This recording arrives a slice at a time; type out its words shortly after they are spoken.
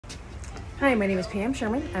Hi, my name is Pam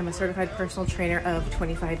Sherman. I'm a certified personal trainer of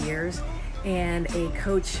 25 years and a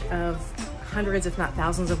coach of hundreds, if not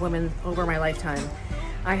thousands of women over my lifetime.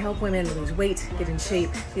 I help women lose weight, get in shape,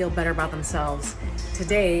 feel better about themselves.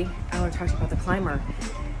 Today, I want to talk to you about the Clmbr.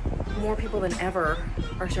 More people than ever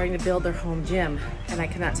are starting to build their home gym, and I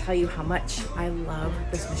cannot tell you how much I love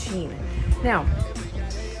this machine. Now,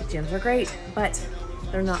 gyms are great, but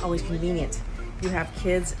they're not always convenient. You have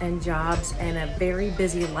kids and jobs and a very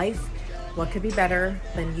busy life. What could be better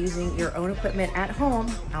than using your own equipment at home,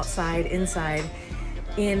 outside, inside,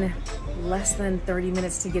 in less than 30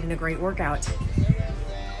 minutes to get in a great workout?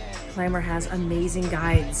 Clmbr has amazing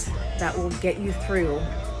guides that will get you through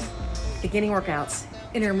beginning workouts,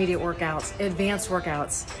 intermediate workouts, advanced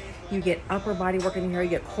workouts. You get upper body work in here, you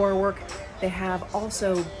get core work. They have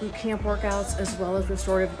also boot camp workouts as well as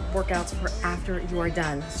restorative workouts for after you are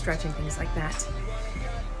done, stretching, things like that.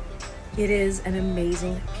 It is an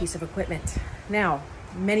amazing piece of equipment. Now,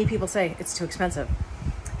 many people say it's too expensive.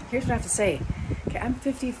 Here's what I have to say. Okay, I'm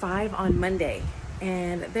 55 on Monday,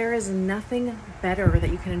 and there is nothing better that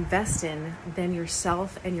you can invest in than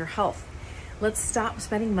yourself and your health. Let's stop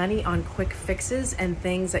spending money on quick fixes and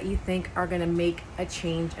things that you think are gonna make a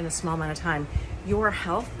change in a small amount of time. Your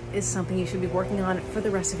health is something you should be working on for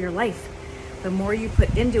the rest of your life. The more you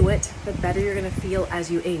put into it, the better you're gonna feel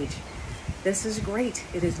as you age. This is great.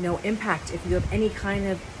 It is no impact. If you have any kind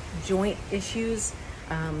of joint issues,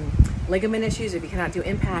 ligament issues, if you cannot do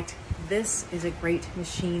impact, this is a great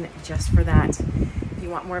machine just for that. If you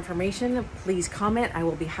want more information, please comment. I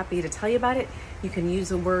will be happy to tell you about it. You can use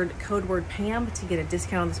the code word Pam to get a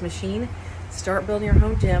discount on this machine. Start building your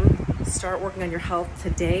home gym. Start working on your health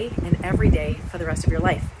today and every day for the rest of your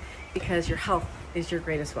life, because your health is your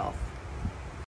greatest wealth.